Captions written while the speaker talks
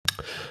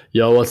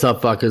Yo, what's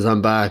up, fuckers?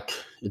 I'm back.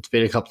 It's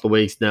been a couple of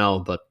weeks now,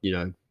 but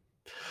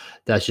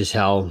that's just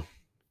how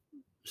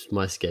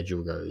my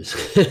schedule goes.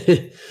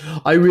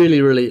 I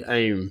really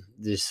aim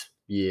this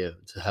year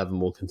to have a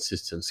more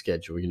consistent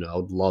schedule.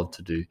 I'd love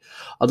to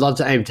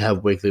aim to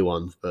have weekly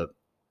ones, but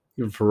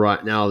even for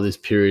right now, this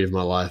period of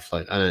my life,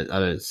 like I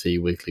don't see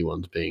weekly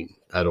ones being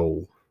at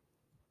all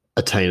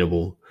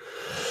attainable.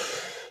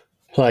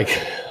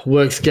 Like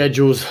work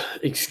schedules,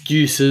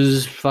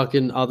 excuses,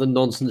 fucking other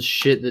nonsense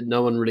shit that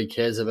no one really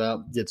cares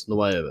about gets in the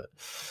way of it.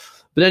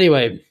 But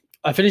anyway,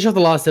 I finished off the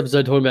last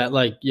episode talking about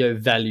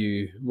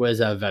value. Where's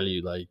our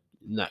value? Like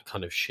that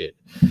kind of shit.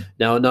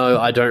 Now, no,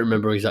 I don't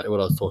remember exactly what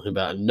I was talking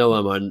about, and no,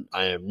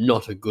 I am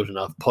not a good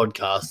enough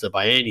podcaster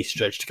by any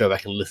stretch to go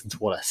back and listen to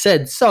what I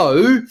said.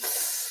 So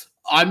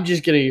I'm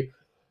just gonna.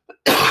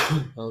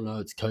 Oh no,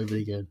 it's COVID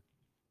again.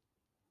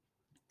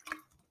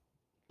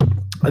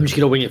 I'm just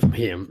gonna wing it from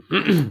here.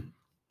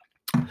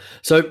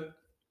 So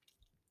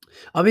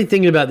I've been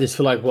thinking about this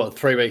for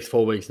 3 weeks,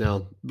 4 weeks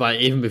now, but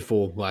even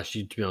before, well,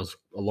 actually, to be honest,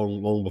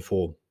 long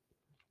before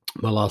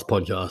my last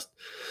podcast.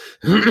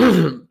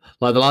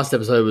 Like the last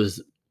episode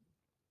was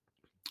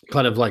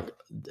kind of like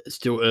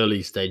still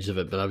early stages of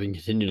it, but I've been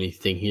continually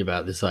thinking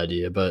about this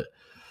idea. But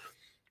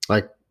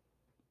like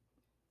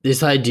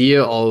this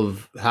idea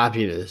of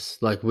happiness,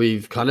 like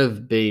we've kind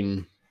of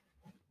been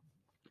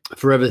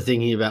forever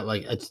thinking about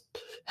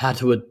how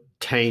to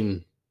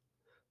attain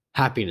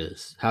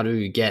happiness, how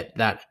to get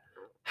that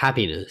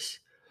happiness.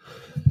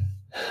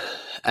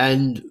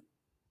 And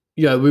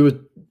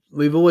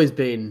we've always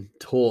been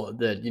taught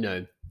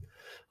that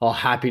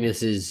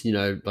happiness is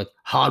like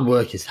hard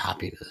work is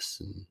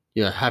happiness,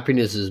 and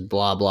happiness is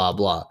blah blah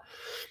blah.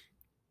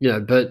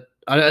 But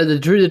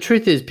the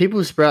truth is,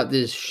 people sprout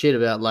this shit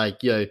about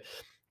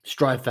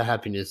strive for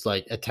happiness,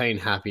 like attain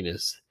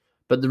happiness.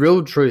 But the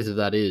real truth of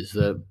that is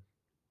that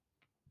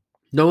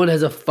no one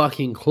has a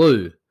fucking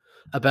clue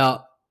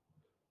about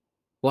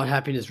what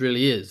happiness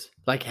really is.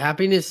 Like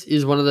happiness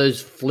is one of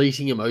those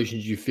fleeting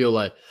emotions you feel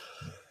like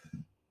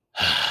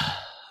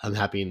I'm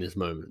happy in this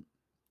moment.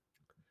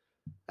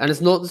 And it's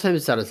not the same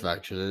as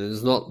satisfaction, and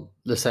it's not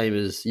the same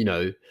as,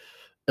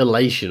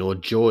 elation or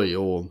joy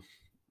or,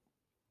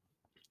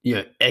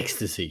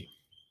 ecstasy.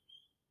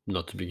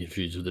 Not to be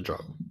confused with the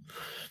drug.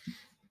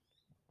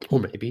 Or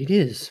maybe it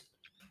is.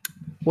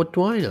 What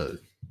do I know?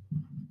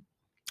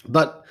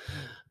 But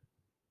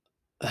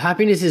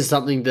happiness is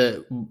something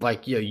that,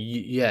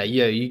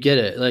 you get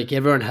it. Like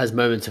everyone has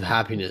moments of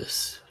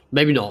happiness.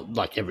 Maybe not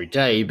like every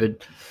day,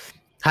 but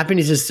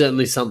happiness is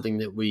certainly something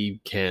that we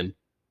can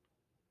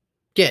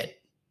get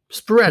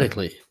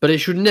sporadically, but it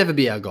should never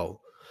be our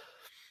goal.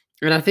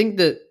 And I think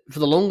that for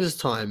the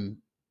longest time,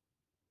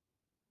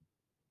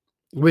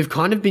 we've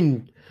kind of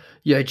been,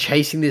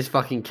 chasing this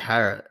fucking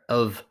carrot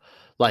of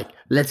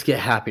let's get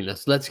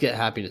happiness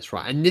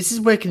right. And this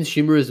is where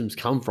consumerism's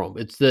come from.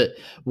 It's that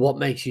what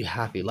makes you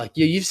happy. Like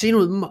you've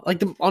seen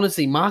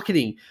honestly,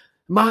 marketing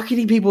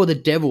people are the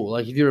devil.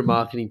 Like if you're a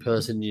marketing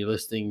person and you're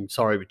listening,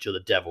 sorry, but you're the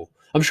devil.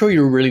 I'm sure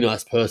you're a really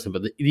nice person,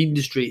 but the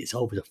industry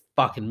itself is a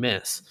fucking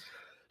mess.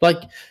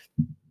 Like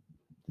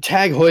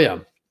Tag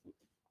Heuer,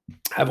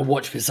 have a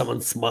watch with someone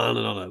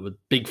smiling on it with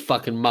big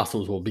fucking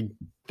muscles or big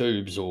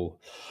boobs or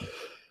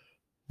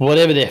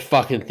whatever their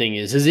fucking thing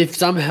is, as if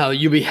somehow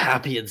you'll be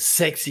happy and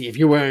sexy if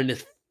you're wearing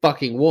this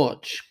fucking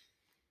watch.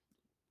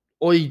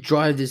 Or you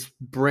drive this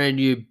brand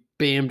new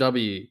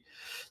BMW.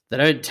 They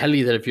don't tell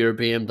you that if you're a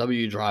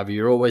BMW driver,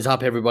 you're always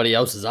up everybody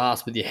else's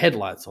ass with your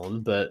headlights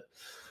on, but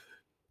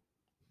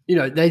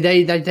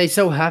they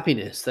sell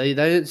happiness. They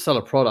don't sell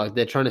a product.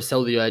 They're trying to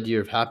sell the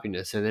idea of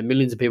happiness, and there are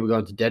millions of people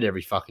going to debt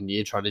every fucking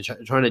year trying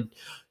to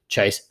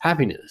chase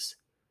happiness.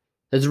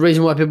 There's a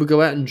reason why people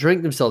go out and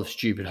drink themselves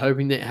stupid,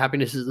 hoping that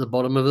happiness is at the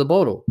bottom of the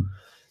bottle.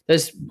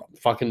 There's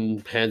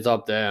fucking hands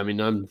up there. I mean,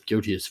 I'm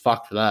guilty as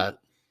fuck for that.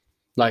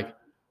 Like,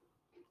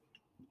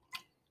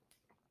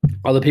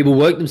 other people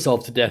work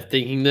themselves to death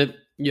thinking that,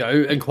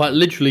 and quite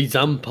literally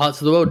some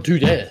parts of the world to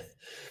death.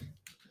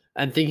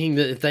 And thinking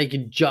that if they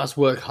can just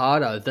work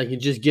harder, if they can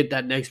just get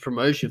that next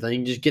promotion, if they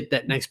can just get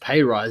that next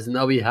pay rise, then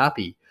they'll be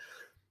happy.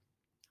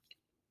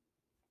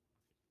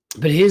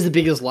 But here's the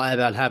biggest lie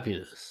about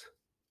happiness.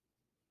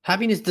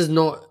 Happiness does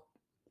not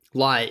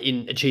lie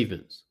in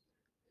achievements.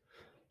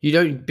 You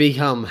don't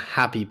become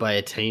happy by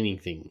attaining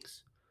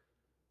things.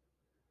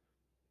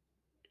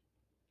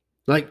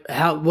 Like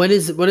when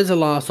is the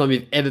last time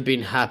you've ever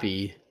been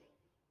happy,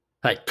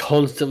 like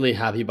constantly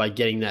happy by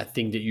getting that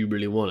thing that you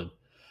really wanted?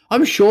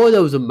 I'm sure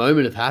there was a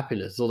moment of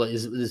happiness or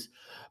this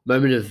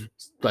moment of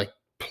like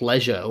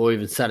pleasure or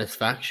even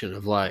satisfaction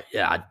of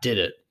yeah, I did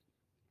it.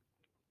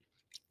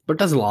 But it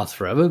doesn't last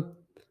forever.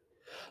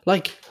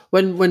 Like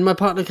when my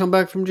partner come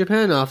back from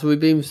Japan after we've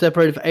been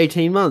separated for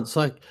 18 months,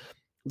 like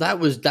that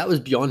was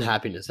beyond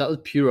happiness. That was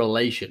pure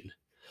elation.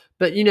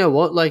 But you know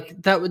what?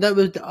 Like that was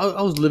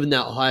I was living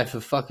that high for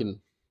fucking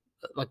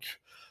like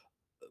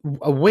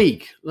a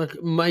week,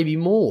 like maybe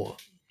more.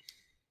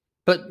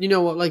 But you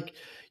know what? Like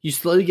you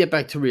slowly get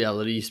back to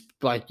reality.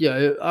 Like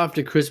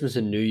after Christmas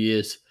and New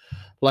Year's,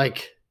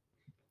 like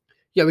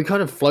yeah, we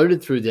kind of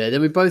floated through there.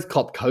 Then we both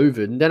copped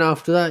COVID, and then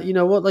after that, you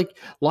know what? Like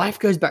life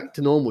goes back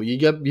to normal.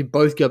 You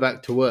both go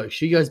back to work.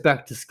 She goes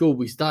back to school.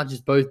 We start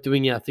just both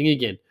doing our thing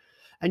again,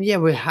 and yeah,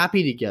 we're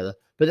happy together.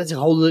 But that's a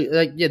whole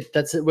like yeah,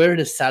 that's it. We're in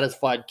a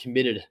satisfied,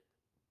 committed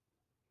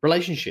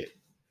relationship.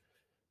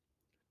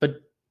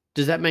 But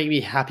does that make me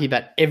happy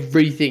about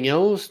everything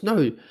else?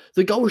 No,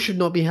 the goal should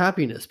not be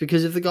happiness,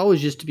 because if the goal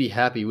is just to be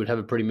happy, we'd have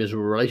a pretty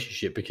miserable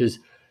relationship, because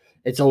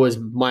it's always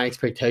my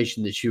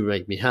expectation that she would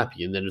make me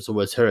happy, and then it's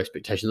always her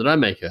expectation that I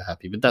make her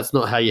happy. But that's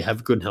not how you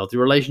have good and healthy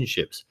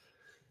relationships.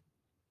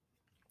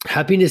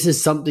 Happiness is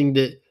something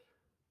that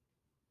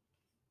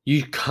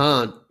you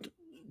can't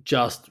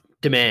just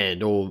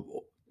demand or,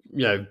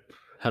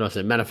 how do I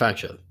say,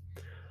 manufacture.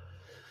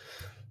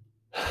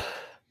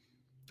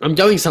 I'm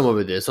going somewhere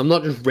with this. I'm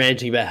not just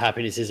ranting about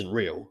happiness isn't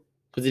real,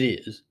 because it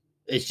is.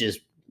 It's just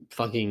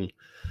fucking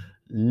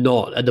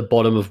not at the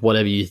bottom of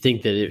whatever you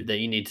think that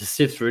you need to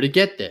sift through to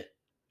get there.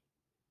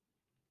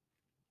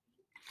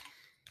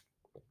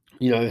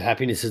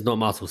 Happiness is not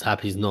muscles.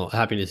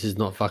 Happiness is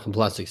not fucking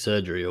plastic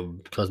surgery or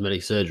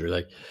cosmetic surgery.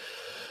 Like,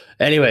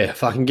 anyway,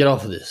 fucking get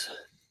off of this.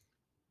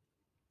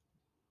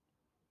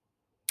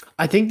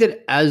 I think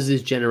that as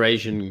this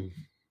generation,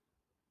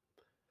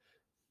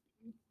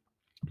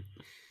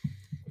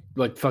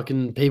 like,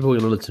 fucking people are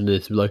gonna listen to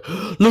this and be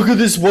like, look at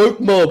this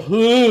woke mob.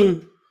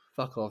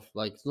 Fuck off.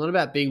 Like, it's not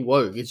about being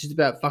woke. It's just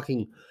about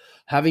fucking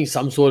having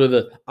some sort of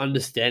a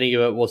understanding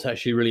about what's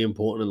actually really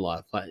important in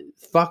life. Like,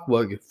 fuck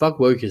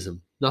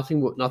wokeism.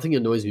 Nothing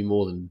annoys me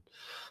more than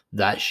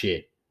that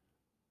shit.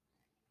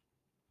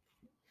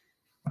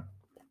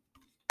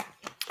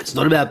 It's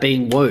not about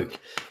being woke.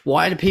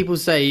 Why do people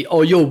say,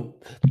 "Oh, you're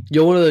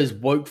one of those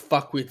woke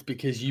fuckwits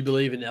because you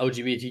believe in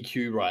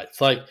LGBTQ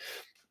rights"? Like,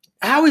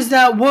 how is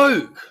that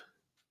woke?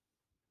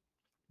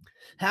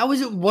 How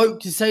is it woke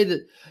to say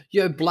that,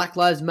 Black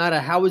Lives Matter?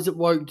 How is it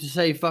woke to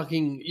say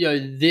fucking,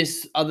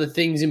 this other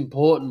thing's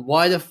important?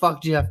 Why the fuck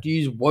do you have to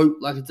use woke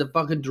like it's a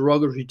fucking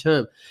derogatory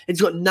term?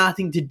 It's got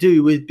nothing to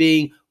do with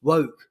being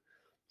woke.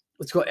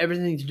 It's got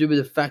everything to do with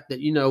the fact that,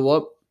 you know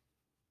what?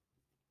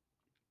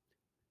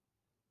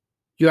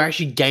 You're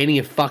actually gaining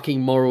a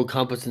fucking moral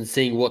compass and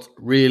seeing what's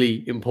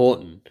really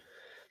important.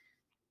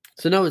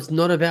 So no, it's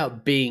not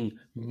about being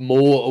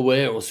more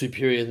aware or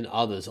superior than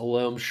others,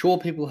 although I'm sure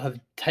people have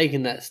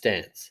taken that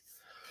stance.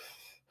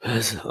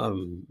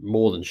 I'm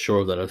more than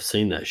sure that I've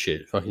seen that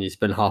shit. Fucking you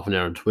spend half an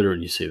hour on Twitter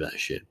and you see that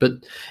shit. But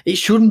it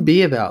shouldn't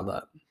be about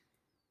that.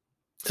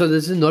 So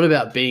this is not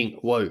about being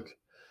woke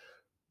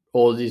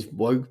or this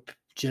woke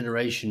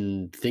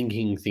generation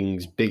thinking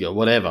things bigger,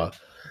 whatever.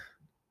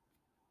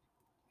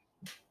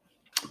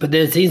 But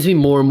there seems to be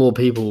more and more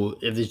people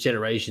of this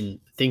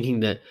generation thinking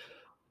that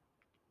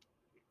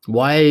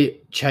why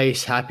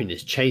chase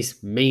happiness,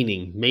 chase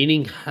meaning?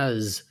 Meaning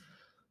has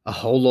a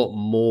whole lot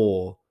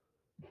more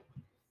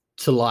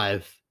to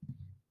life.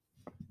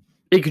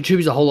 It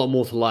contributes a whole lot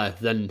more to life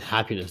than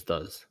happiness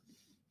does.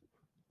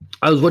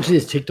 I was watching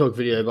this TikTok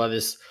video by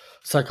this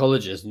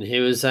psychologist, and he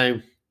was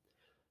saying,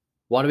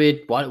 why do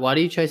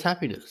you chase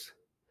happiness?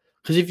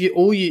 Because if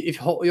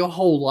your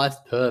whole life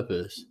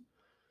purpose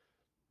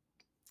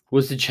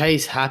was to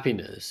chase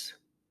happiness,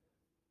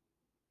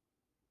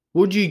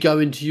 would you go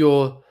into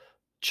your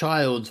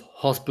child's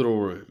hospital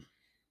room?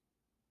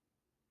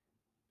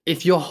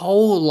 If your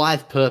whole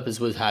life purpose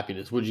was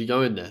happiness, would you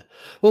go in there?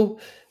 Well,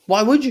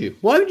 why would you?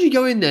 Why would you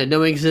go in there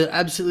knowing it's an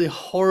absolutely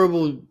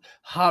horrible,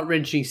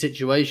 heart-wrenching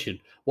situation?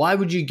 Why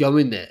would you go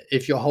in there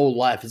if your whole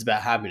life is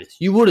about happiness?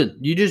 You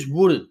wouldn't. You just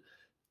wouldn't.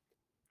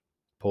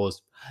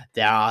 Pause.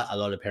 There are a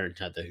lot of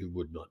parents out there who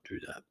would not do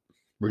that.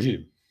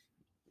 Resume.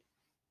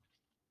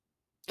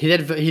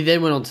 He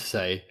then went on to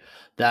say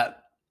that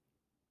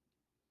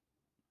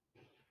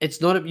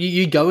it's not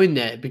you go in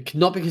there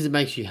not because it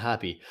makes you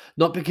happy,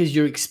 not because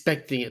you're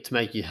expecting it to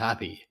make you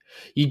happy.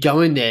 You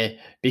go in there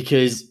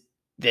because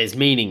there's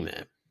meaning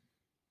there.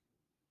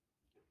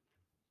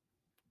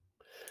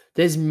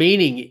 There's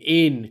meaning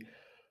in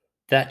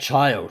that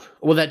child,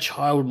 what that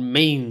child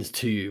means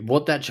to you,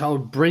 what that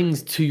child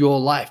brings to your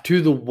life,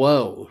 to the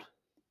world.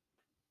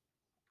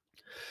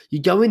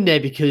 You go in there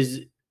because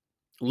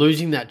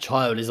losing that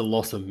child is a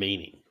loss of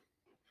meaning.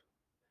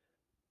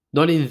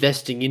 Not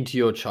investing into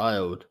your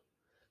child,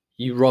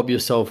 you rob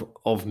yourself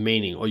of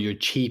meaning, or you're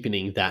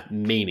cheapening that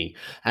meaning.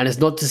 And it's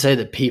not to say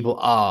that people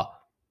are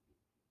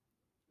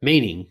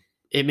meaning.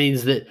 It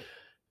means that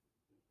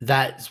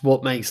that's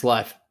what makes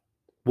life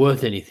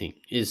worth anything,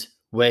 is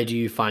where do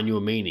you find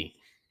your meaning?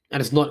 And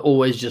it's not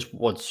always just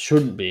what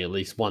shouldn't be at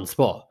least one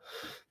spot.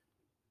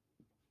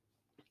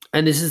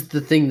 And this is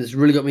the thing that's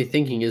really got me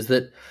thinking, is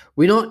that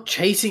we're not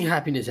chasing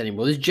happiness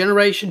anymore. This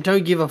generation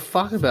don't give a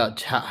fuck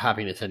about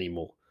happiness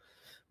anymore.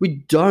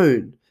 We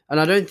don't. And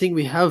I don't think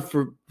we have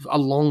for a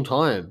long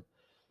time.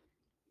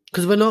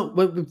 Because we're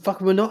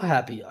not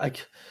happy.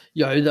 Like,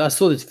 I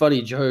saw this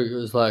funny joke. It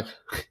was like,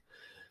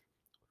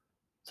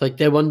 It's like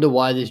they wonder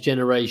why this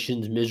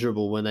generation's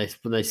miserable when they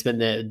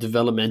spend their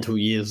developmental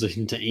years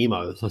listening to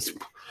emo. It's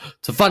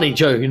a funny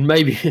joke, and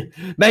maybe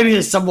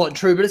it's somewhat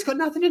true, but it's got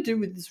nothing to do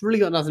with. It's really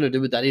got nothing to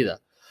do with that either.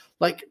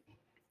 Like,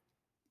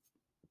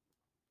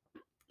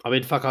 I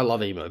mean, fuck, I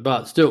love emo,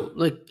 but still,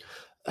 like,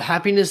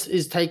 happiness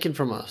is taken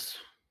from us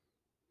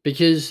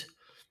because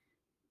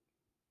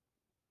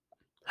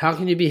how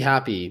can you be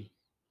happy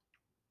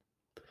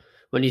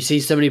when you see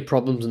so many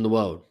problems in the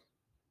world?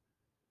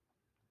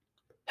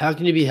 How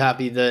can you be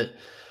happy that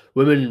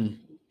women,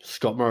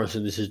 Scott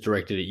Morrison, this is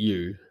directed at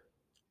you.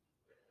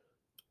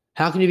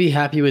 How can you be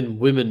happy when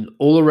women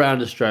all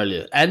around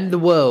Australia and the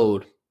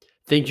world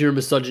think you're a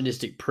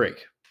misogynistic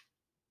prick?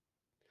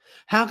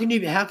 How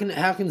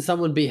can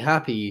someone be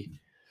happy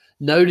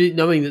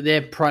knowing that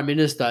their prime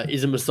minister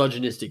is a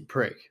misogynistic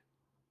prick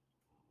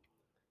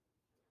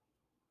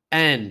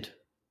and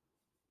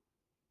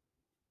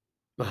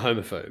a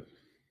homophobe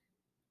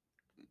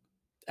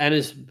and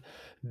is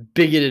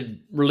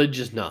bigoted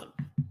religious nut?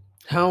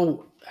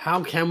 How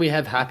can we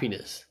have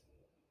happiness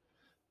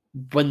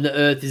when the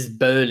earth is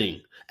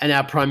burning and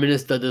our prime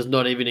minister does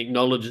not even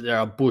acknowledge that there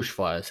are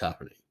bushfires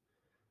happening?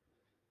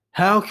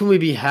 How can we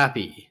be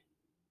happy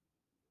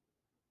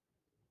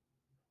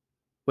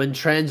when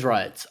trans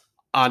rights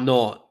are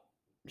not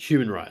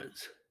human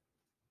rights?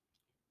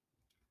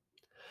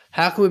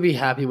 How can we be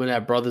happy when our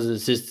brothers and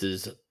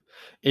sisters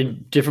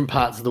in different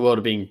parts of the world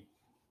are being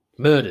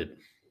murdered,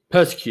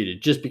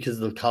 persecuted just because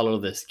of the color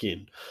of their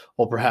skin,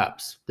 or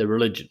perhaps their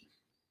religion,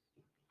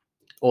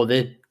 or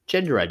their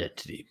gender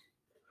identity?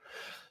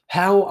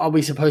 How are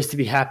we supposed to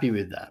be happy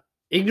with that?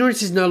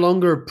 Ignorance is no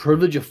longer a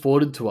privilege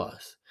afforded to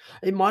us.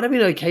 It might have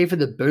been okay for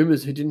the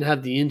boomers who didn't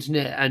have the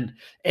internet and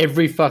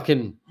every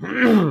fucking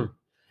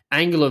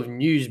angle of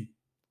news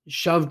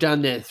shoved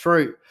down their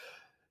throat.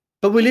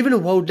 But we live in a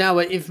world now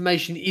where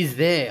information is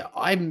there.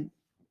 I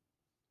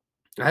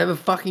have a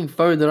fucking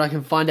phone that I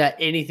can find out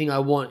anything I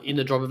want in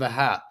the drop of a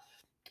hat.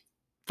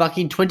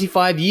 Fucking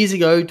 25 years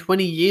ago,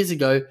 20 years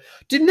ago,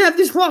 didn't have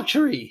this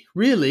luxury,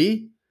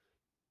 really.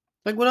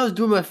 Like when I was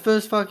doing my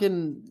first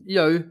fucking,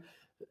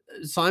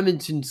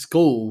 assignments in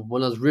school,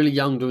 when I was really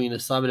young, doing an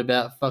assignment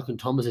about fucking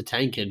Thomas the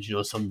Tank Engine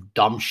or some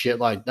dumb shit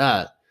like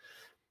that,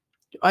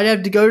 I'd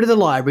have to go to the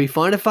library,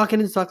 find a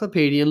fucking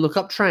encyclopedia and look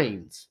up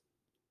trains.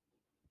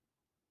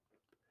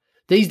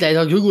 These days,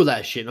 I Google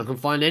that shit and I can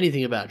find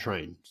anything about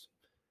trains.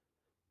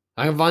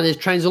 I can find there's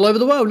trains all over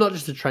the world, not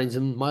just the trains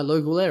in my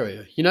local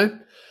area,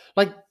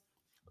 Like,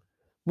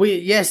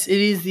 yes,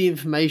 it is the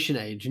information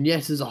age. And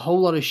yes, there's a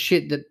whole lot of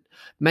shit that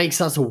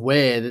makes us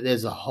aware that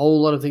there's a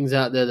whole lot of things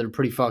out there that are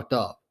pretty fucked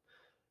up.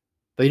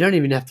 But you don't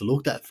even have to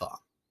look that far.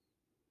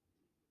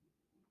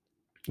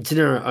 It's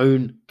in our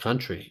own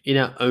country, in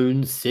our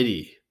own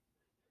city,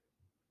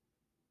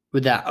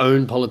 with our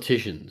own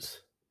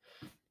politicians.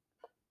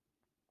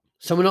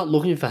 So we're not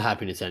looking for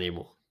happiness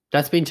anymore.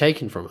 That's been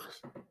taken from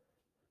us.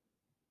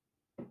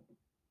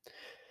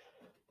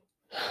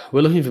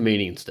 We're looking for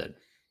meaning instead.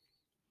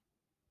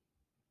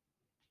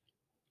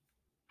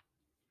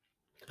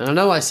 And I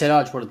know I said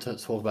I just wanted to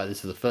talk about this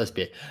for the first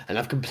bit, and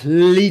I've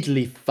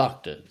completely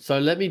fucked it. So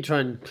let me try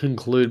and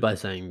conclude by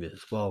saying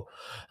this. Well,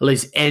 at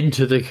least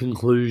enter the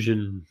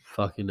conclusion.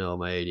 Fucking hell,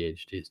 my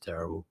ADHD is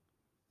terrible.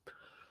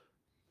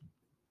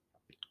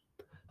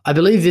 I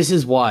believe this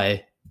is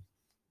why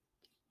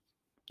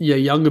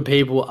younger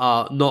people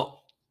are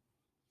not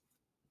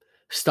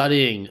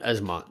studying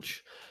as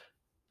much.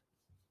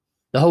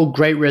 The whole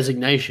Great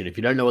Resignation, if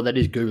you don't know what that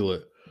is, Google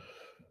it.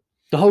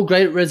 The whole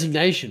Great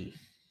Resignation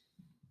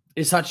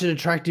is such an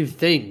attractive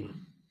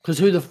thing because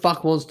who the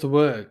fuck wants to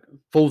work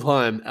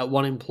full-time at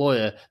one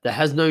employer that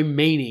has no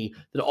meaning,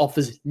 that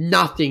offers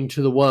nothing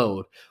to the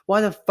world?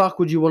 Why the fuck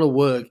would you want to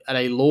work at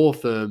a law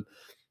firm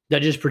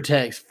that just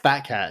protects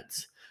fat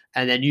cats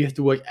and then you have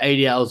to work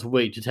 80 hours a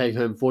week to take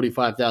home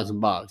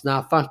 $45,000?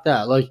 Nah, fuck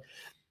that. Like,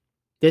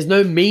 there's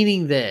no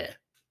meaning there.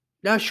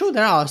 Now, sure,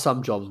 there are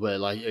some jobs where,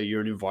 like,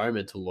 you're an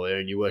environmental lawyer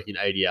and you're working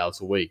 80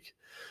 hours a week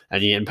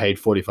and you're getting paid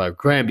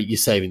 $45,000, but you're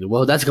saving the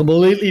world. That's a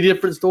completely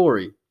different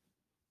story.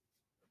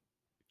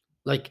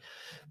 Like,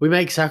 we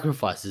make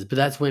sacrifices, but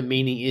that's where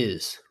meaning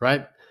is,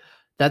 right?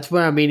 That's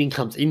where our meaning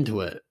comes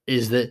into it,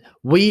 is that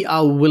we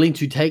are willing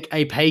to take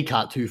a pay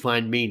cut to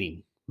find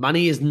meaning.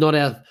 Money is not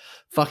our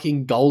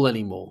fucking goal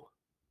anymore.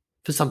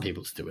 For some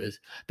people it still is.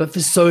 But for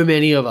so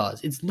many of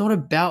us, it's not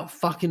about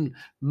fucking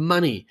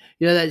money.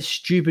 That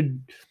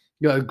stupid,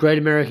 great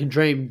American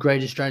dream,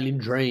 great Australian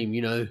dream,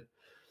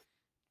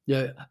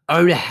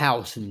 own a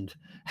house and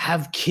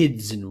have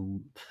kids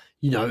and,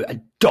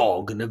 a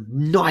dog and a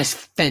nice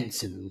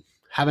fence and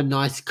have a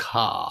nice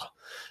car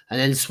and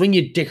then swing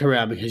your dick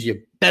around because you're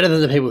better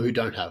than the people who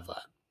don't have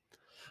that.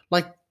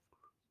 Like,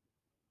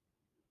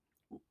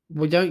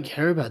 we don't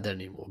care about that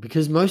anymore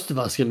because most of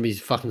us are going to be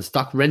fucking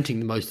stuck renting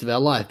the most of our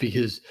life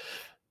because,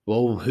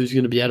 well, who's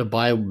going to be able to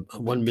buy a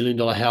 $1 million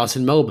house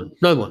in Melbourne?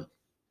 No one.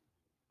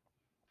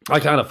 I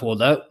can't afford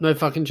that. No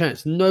fucking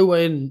chance. No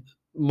way in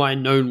my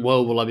known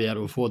world will I be able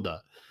to afford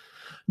that.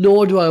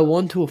 Nor do I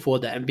want to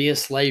afford that and be a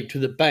slave to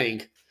the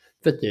bank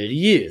for 30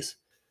 years.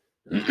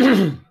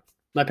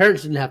 My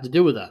parents didn't have to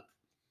deal with that.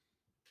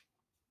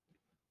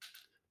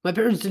 My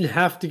parents didn't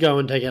have to go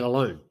and take out a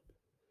loan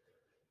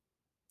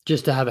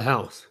just to have a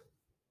house.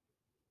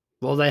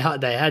 Well, they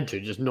had to,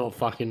 just not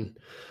fucking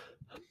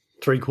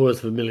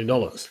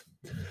 $750,000.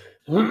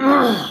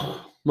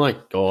 My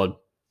God.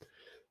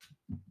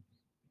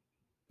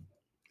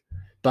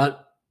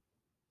 But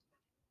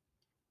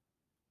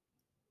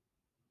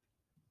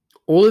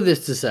all of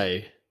this to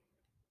say,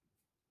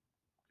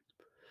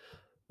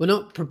 we're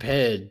not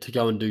prepared to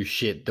go and do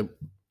shit that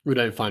we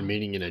don't find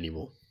meaning in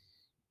anymore.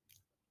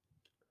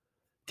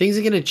 Things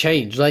are going to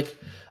change. Like,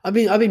 I've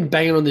been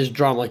banging on this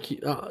drum, like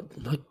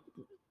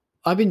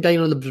I've been banging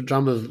on the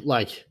drum of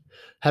like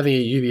having a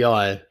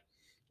UBI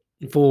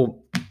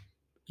for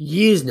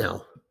years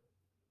now.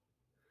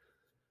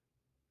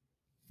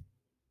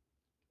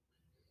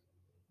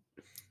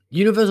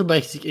 Universal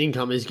basic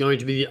income is going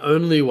to be the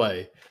only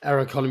way our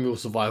economy will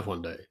survive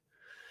one day.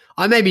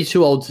 I may be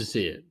too old to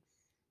see it.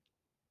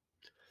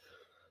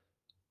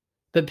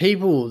 But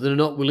people that are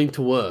not willing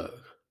to work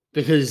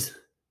because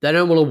they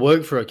don't want to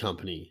work for a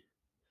company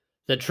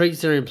that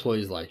treats their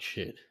employees like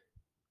shit.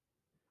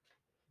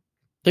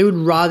 They would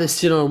rather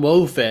sit on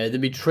welfare than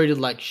be treated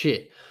like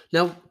shit.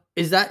 Now,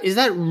 is that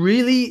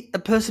really a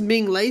person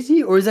being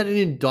lazy, or is that an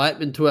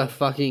indictment to our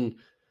fucking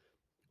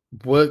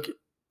work?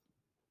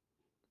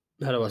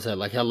 How do I say it?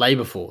 Like our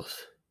labor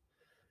force,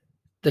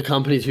 the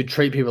companies who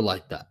treat people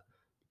like that.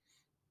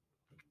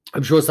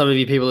 I'm sure some of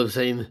you people have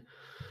seen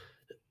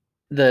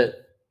that.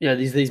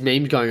 These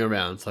memes going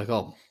around. It's like,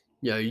 oh,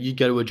 you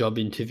go to a job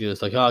interview. And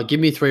it's like, oh, give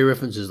me 3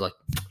 references. Like,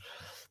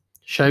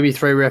 show me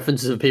 3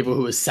 references of people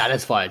who are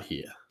satisfied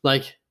here.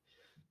 Like,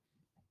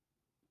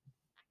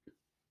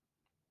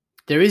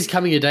 there is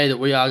coming a day that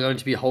we are going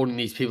to be holding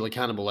these people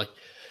accountable. Like,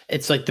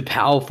 it's like the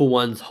powerful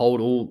ones hold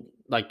all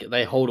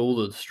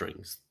the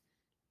strings.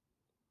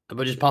 And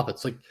we're just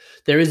puppets. Like,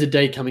 there is a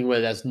day coming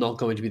where that's not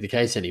going to be the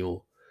case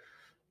anymore.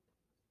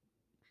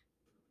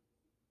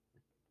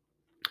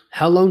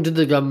 How long did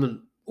the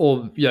government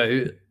or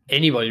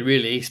anybody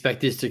really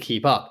expect this to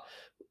keep up?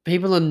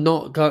 People are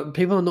not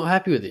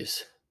happy with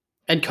this.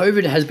 And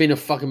COVID has been a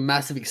fucking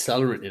massive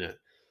accelerant in it.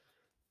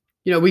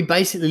 We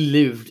basically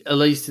lived, at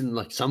least in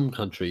like some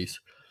countries,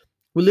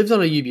 we lived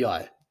on a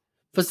UBI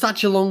for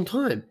such a long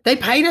time. They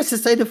paid us to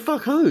stay the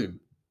fuck home.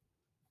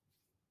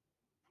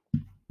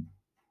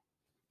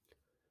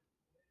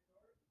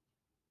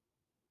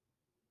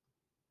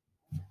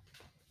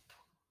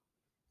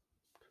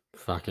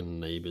 Fucking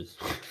neighbors.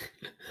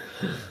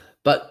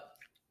 But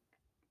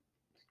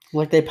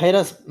like, they paid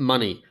us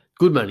money,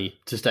 good money,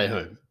 to stay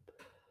home.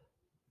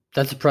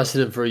 That's a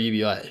precedent for a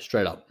UBI,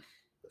 straight up.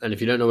 And if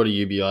you don't know what a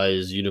UBI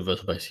is,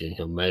 universal basic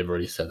income, I may have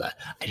already said that.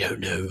 I don't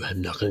know.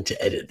 I'm not going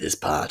to edit this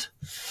part.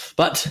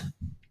 But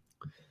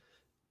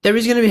there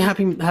is going to be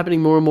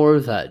happening more and more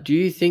of that. Do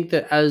you think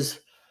that as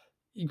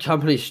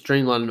companies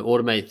streamline and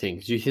automate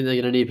things, do you think they're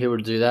going to need people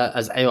to do that?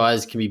 As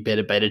AIs can be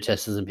better beta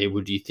testers than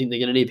people, do you think they're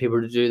going to need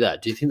people to do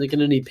that? Do you think they're going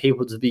to need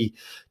people to be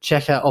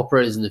checkout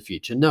operators in the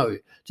future? No.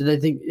 Do they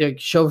think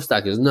shelf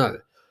stackers? No.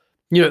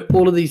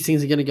 All of these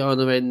things are going to go on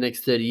the way in the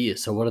next 30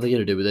 years. So what are they going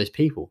to do with those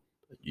people?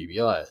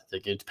 UBI, they're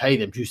going to pay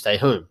them to stay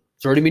home.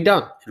 It's already been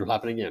done. It'll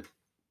happen again.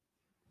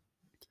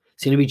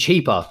 It's going to be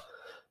cheaper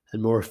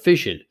and more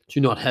efficient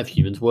to not have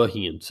humans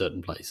working in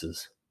certain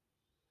places.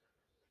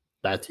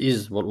 That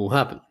is what will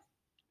happen.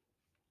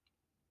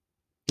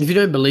 If you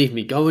don't believe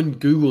me, go and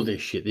Google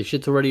this shit. This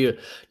shit's already...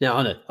 Now,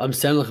 I know, I'm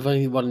sounding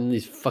like one of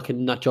these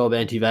fucking nutjob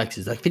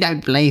anti-vaxxers. Like, if you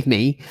don't believe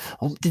me,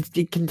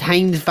 it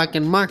contains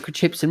fucking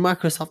microchips and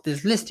Microsoft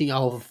is listing.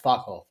 Oh,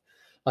 fuck off.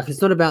 Like,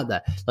 it's not about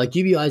that. Like,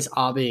 UBIs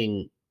are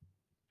being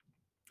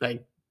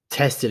like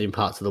tested in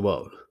parts of the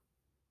world.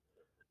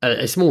 At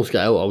a small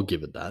scale, I'll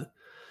give it that.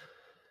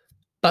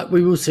 But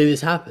we will see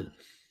this happen.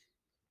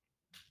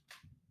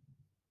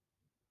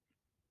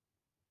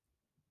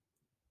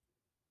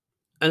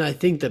 And I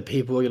think that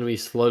people are going to be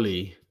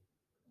slowly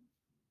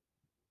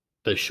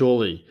but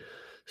surely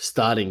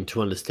starting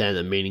to understand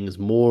that meaning is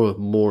more and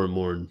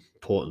more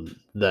important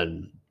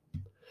than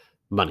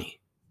money.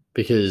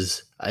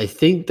 Because I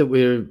think that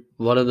we're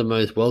one of the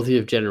most wealthy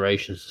of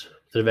generations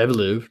that have ever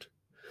lived.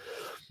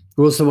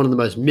 We're also one of the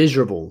most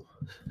miserable.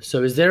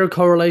 So is there a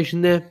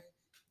correlation there?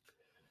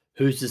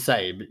 Who's to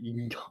say? But you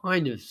can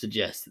kind of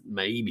suggest that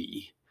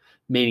maybe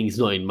meaning's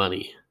not in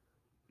money.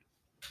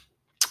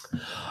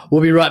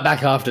 We'll be right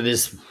back after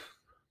this.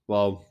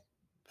 Well,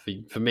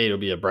 for me, it'll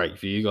be a break.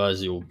 For you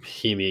guys, you'll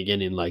hear me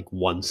again in like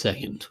 1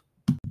 second.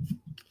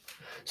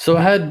 So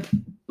I had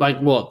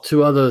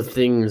 2 other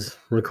things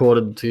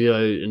recorded to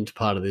go into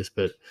part of this,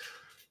 but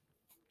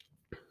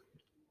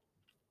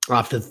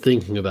after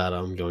thinking about it,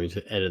 I'm going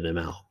to edit them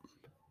out.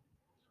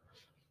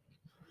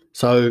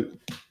 So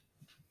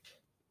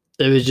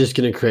it was just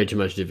going to create too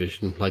much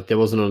division. Like, there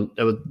wasn't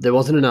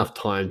enough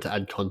time to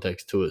add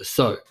context to it.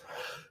 So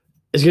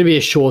it's going to be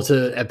a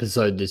shorter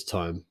episode this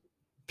time,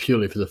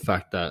 purely for the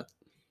fact that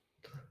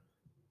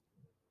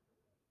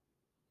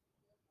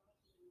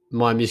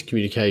my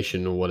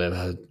miscommunication or whatever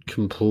had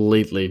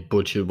completely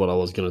butchered what I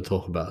was going to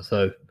talk about.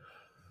 So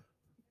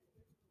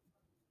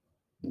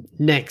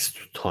next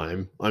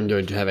time I'm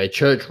going to have a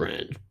church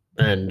rant,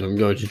 and I'm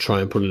going to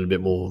try and put a little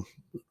bit more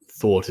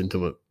thought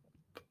into it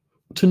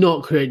to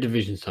not create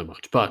division so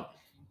much. But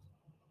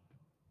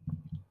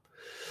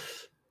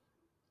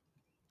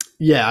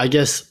yeah, I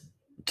guess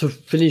to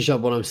finish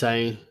up what I'm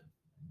saying,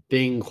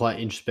 being quite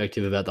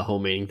introspective about the whole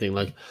meaning thing,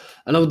 like,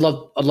 and I'd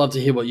love to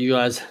hear what you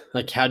guys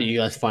like. How do you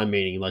guys find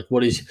meaning? Like,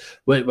 where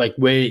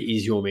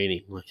is your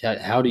meaning? Like,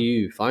 how do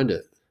you find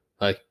it?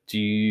 Like, do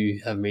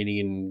you have meaning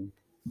in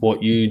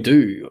what you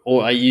do,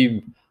 or are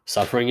you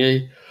suffering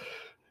a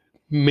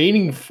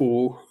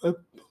meaningful a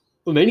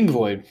meaning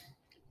void?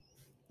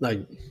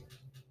 Like,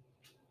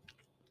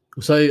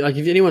 so like,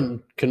 if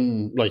anyone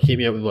can like hit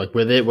me up with like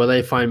where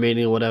they find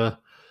meaning or whatever,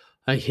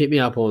 like hit me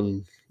up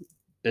on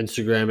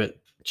Instagram at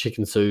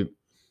chicken soup.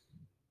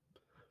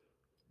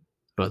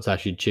 No, it's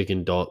actually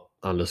chicken dot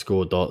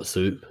underscore dot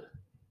soup.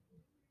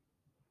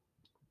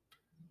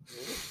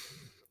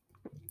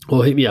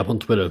 Or hit me up on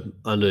Twitter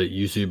under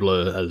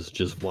YouTubeler as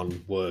just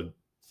one word.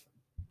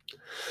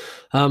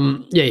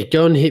 Yeah,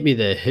 go and hit me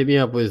there. Hit me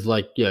up with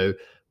like,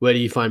 where do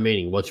you find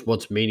meaning?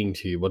 What's meaning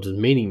to you? What does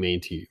meaning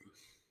mean to you?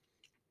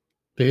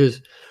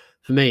 Because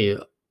for me,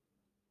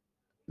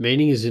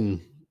 meaning is in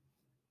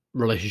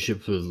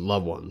relationships with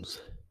loved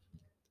ones.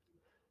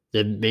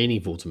 They're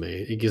meaningful to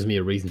me. It gives me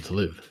a reason to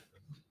live.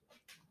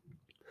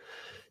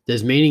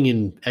 There's meaning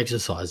in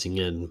exercising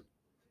and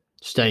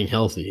staying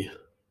healthy.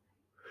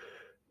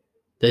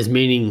 There's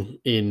meaning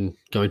in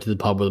going to the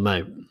pub with a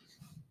mate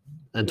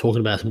and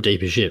talking about some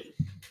deeper shit.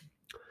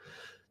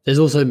 There's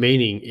also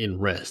meaning in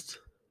rest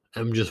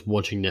and just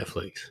watching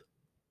Netflix.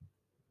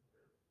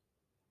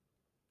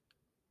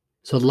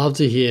 So I'd love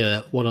to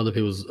hear what other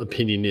people's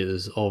opinion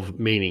is of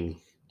meaning.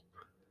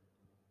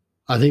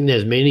 I think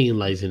there's meaning in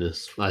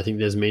laziness. I think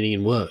there's meaning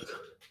in work.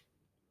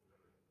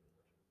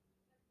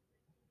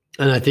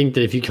 And I think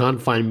that if you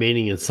can't find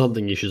meaning in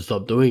something, you should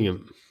stop doing it.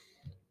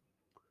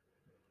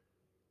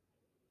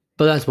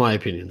 But that's my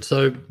opinion.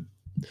 So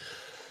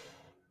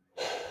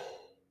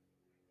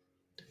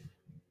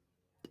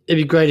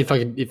it'd be great if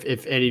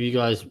if any of you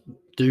guys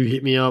do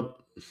hit me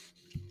up.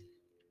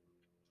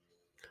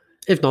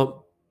 If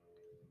not,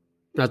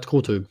 that's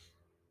cool too.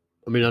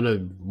 I mean, I know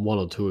one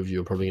or two of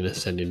you are probably going to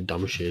send in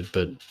dumb shit,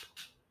 but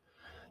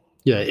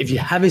yeah, if you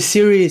have a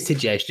serious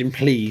suggestion,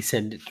 please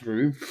send it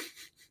through.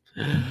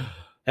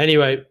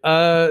 Anyway,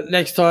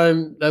 next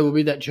time there will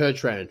be that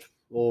church rant,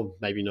 or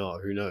maybe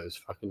not. Who knows?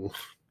 Fucking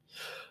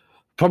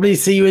probably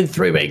see you in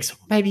 3 weeks,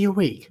 maybe a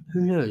week.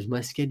 Who knows?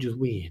 My schedule's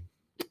weird.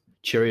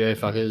 Cheerio,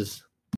 fuckers.